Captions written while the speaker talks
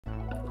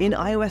In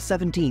iOS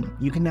 17,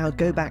 you can now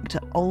go back to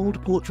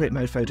old portrait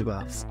mode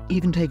photographs,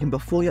 even taken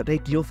before you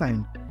updated your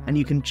phone, and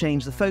you can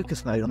change the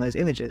focus mode on those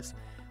images,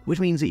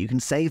 which means that you can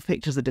save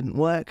pictures that didn't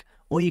work,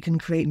 or you can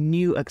create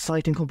new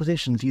exciting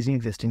compositions using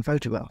existing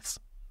photographs.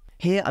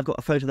 Here I've got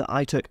a photo that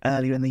I took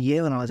earlier in the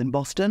year when I was in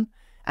Boston,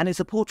 and it's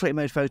a portrait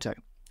mode photo.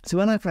 So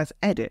when I press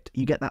edit,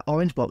 you get that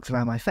orange box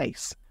around my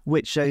face,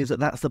 which shows that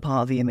that's the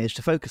part of the image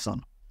to focus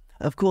on.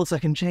 Of course, I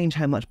can change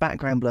how much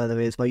background blur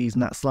there is by using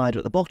that slider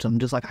at the bottom,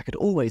 just like I could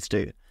always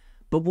do.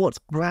 But what's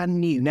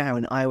brand new now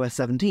in iOS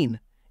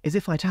 17 is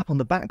if I tap on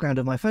the background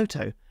of my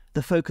photo,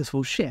 the focus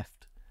will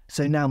shift.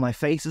 So now my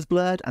face is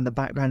blurred and the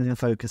background is in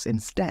focus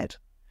instead.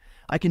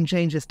 I can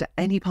change this to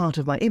any part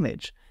of my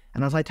image,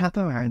 and as I tap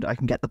around, I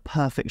can get the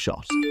perfect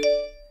shot.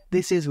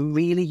 This is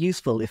really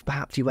useful if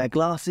perhaps you wear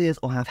glasses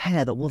or have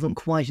hair that wasn't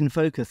quite in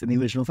focus in the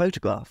original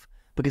photograph,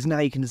 because now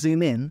you can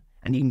zoom in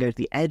and you can go to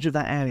the edge of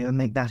that area and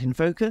make that in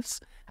focus,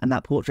 and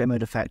that portrait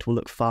mode effect will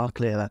look far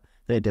clearer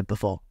than it did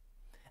before.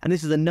 And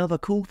this is another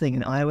cool thing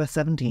in iOS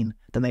 17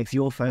 that makes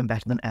your phone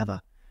better than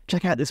ever.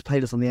 Check out this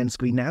playlist on the end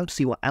screen now to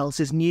see what else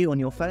is new on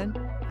your phone,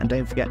 and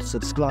don't forget to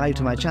subscribe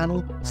to my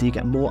channel so you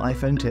get more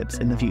iPhone tips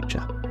in the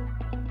future.